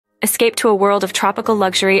Escape to a world of tropical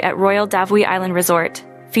luxury at Royal Davui Island Resort,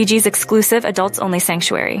 Fiji's exclusive adults-only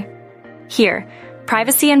sanctuary. Here,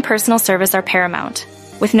 privacy and personal service are paramount,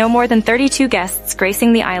 with no more than 32 guests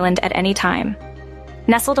gracing the island at any time.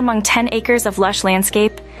 Nestled among 10 acres of lush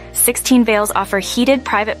landscape, 16 vales offer heated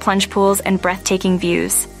private plunge pools and breathtaking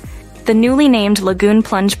views. The newly named Lagoon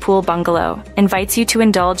Plunge Pool Bungalow invites you to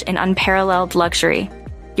indulge in unparalleled luxury.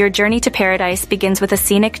 Your journey to paradise begins with a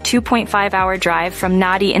scenic 2.5-hour drive from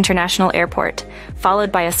Nadi International Airport,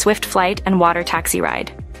 followed by a swift flight and water taxi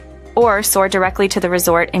ride. Or soar directly to the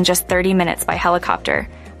resort in just 30 minutes by helicopter,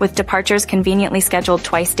 with departures conveniently scheduled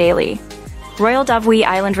twice daily. Royal Davui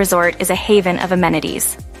Island Resort is a haven of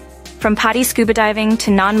amenities. From potty scuba diving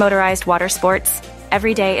to non-motorized water sports,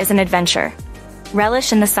 every day is an adventure.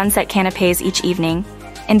 Relish in the sunset canapes each evening,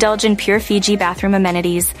 indulge in pure Fiji bathroom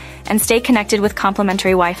amenities, and stay connected with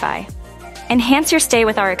complimentary Wi-Fi. Enhance your stay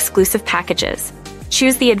with our exclusive packages.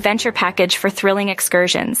 Choose the adventure package for thrilling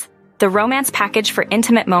excursions, the romance package for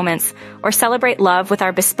intimate moments, or celebrate love with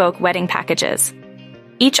our bespoke wedding packages.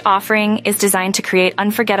 Each offering is designed to create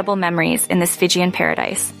unforgettable memories in this Fijian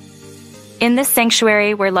paradise. In this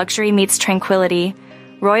sanctuary where luxury meets tranquility,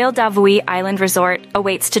 Royal Davui Island Resort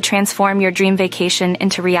awaits to transform your dream vacation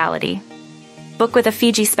into reality. Book with a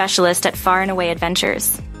Fiji specialist at Far and Away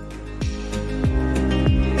Adventures.